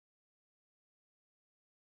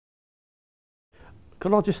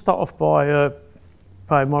Can I just start off by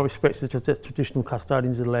paying my respects to the traditional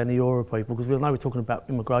custodians of the land, the Eora people, because we know we're talking about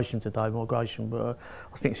immigration today, migration, but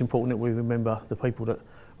I think it's important that we remember the people that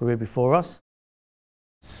were here before us.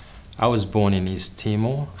 I was born in East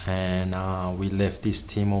Timor, and we left East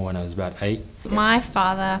Timor when I was about 8. My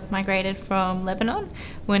father migrated from Lebanon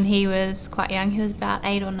when he was quite young. He was about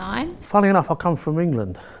 8 or 9. Funny enough, I come from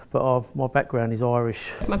England, but my background is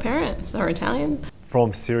Irish. My parents are Italian.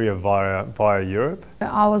 From Syria via Europe.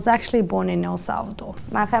 I was actually born in El Salvador.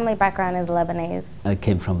 My family background is Lebanese. I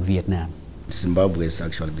came from Vietnam. Zimbabwe is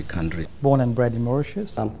actually the country. Born and bred in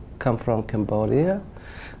Mauritius. I come from Cambodia.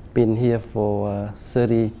 Been here for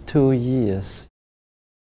 32 years.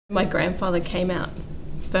 My grandfather came out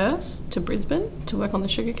first to Brisbane to work on the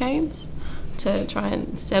sugar canes, to try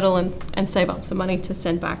and settle and save up some money to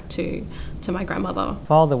send back to my grandmother.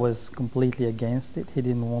 Father was completely against it. He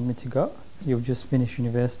didn't want me to go. You've just finished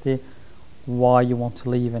university, why you want to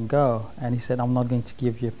leave and go? And he said, I'm not going to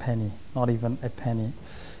give you a penny, not even a penny.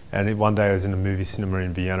 And one day I was in a movie cinema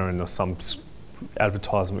in Vienna, and there was some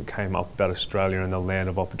advertisement came up about Australia and the land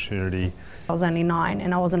of opportunity. I was only 9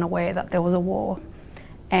 and I wasn't aware that there was a war.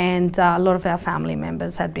 And a lot of our family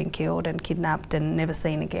members had been killed and kidnapped and never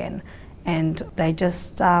seen again. And they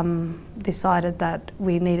just decided that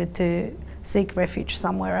we needed to seek refuge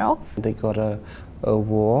somewhere else. They got a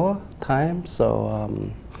war time,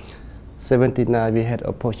 so 79 we had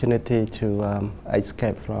opportunity to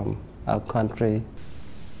escape from our country.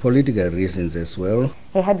 Political reasons as well.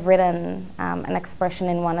 He had written an expression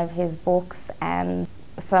in one of his books, and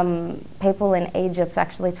some people in Egypt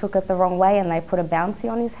actually took it the wrong way and they put a bounty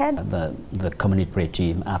on his head. The communist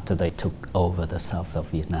regime, after they took over the south of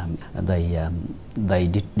Vietnam, they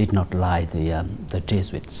did not like the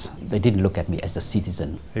Jesuits. They didn't look at me as a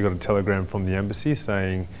citizen. He got a telegram from the embassy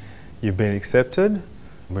saying, you've been accepted,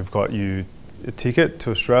 we've got you a ticket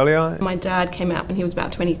to Australia. My dad came out when he was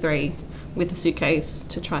about 23 with a suitcase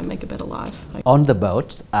to try and make a better life. On the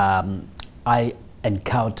boat, I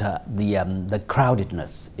encountered the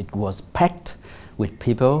crowdedness. It was packed with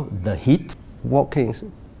people, the heat. Walking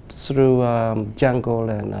through jungle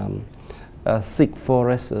and thick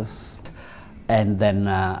forests. And then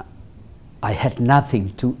I had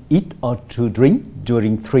nothing to eat or to drink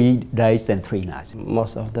during 3 days and 3 nights.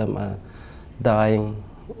 Most of them are dying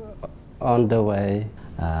on the way.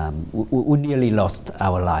 We nearly lost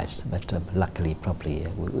our lives, but luckily probably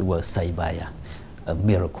we were saved by a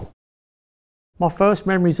miracle. My first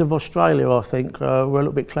memories of Australia, I think, were a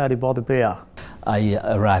little bit clouded by the beer. I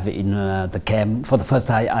arrived in the camp. For the first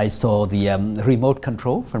time, I saw the remote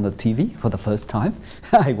control from the TV for the first time.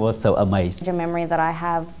 I was so amazed. The memory that I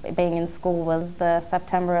have being in school was the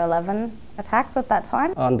September 11 attacks at that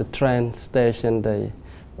time. On the train station, they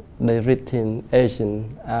written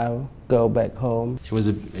Asian out, go back home. It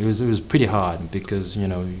was pretty hard because, you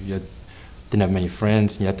know, you didn't have many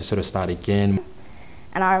friends, and you had to sort of start again.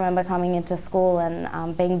 And I remember coming into school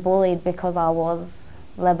and being bullied because I was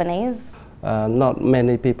Lebanese. Not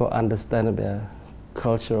many people understand their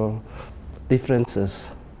cultural differences,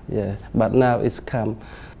 yeah. But now it's come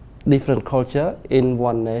different culture in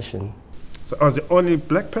one nation. So I was the only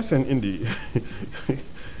black person in the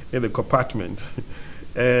in the compartment,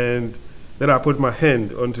 and then I put my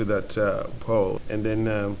hand onto that pole, and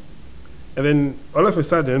then all of a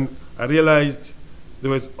sudden I realized there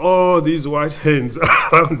was all these white hands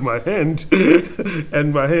around my hand,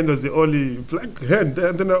 and my hand was the only black hand.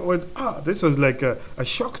 And then I went, this was like a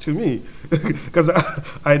shock to me, because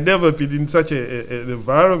I'd never been in such an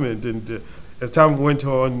environment. And as time went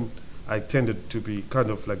on, I tended to be kind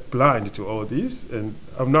of like blind to all this, and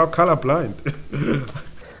I'm now colorblind.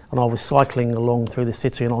 And I was cycling along through the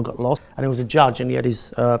city and I got lost. And there was a judge and he had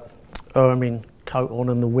his ermine coat on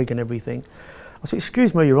and the wig and everything. I said,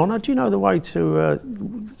 excuse me, Your Honour, do you know the way to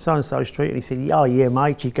so-and-so street? And he said, oh yeah,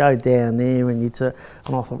 mate, you go down there and and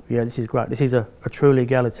I thought, yeah, this is great. This is a truly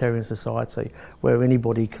egalitarian society where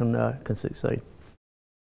anybody can succeed.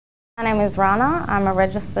 My name is Rana. I'm a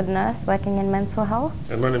registered nurse working in mental health.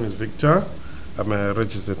 And my name is Victor. I'm a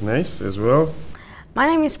registered nurse as well. My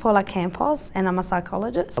name is Paula Campos and I'm a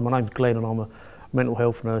psychologist. My name's Glenn and I'm a mental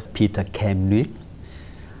health nurse. Peter Camnut.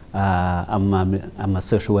 I'm a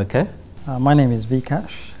social worker. My name is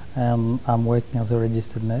Vikash. I'm working as a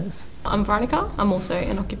registered nurse. I'm Veronica. I'm also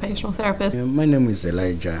an occupational therapist. My name is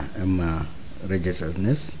Elijah. I'm a registered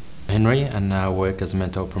nurse. Henry, and I work as a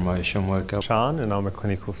mental promotion worker. Sean, and I'm a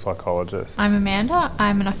clinical psychologist. I'm Amanda.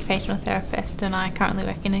 I'm an occupational therapist and I currently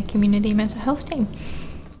work in a community mental health team.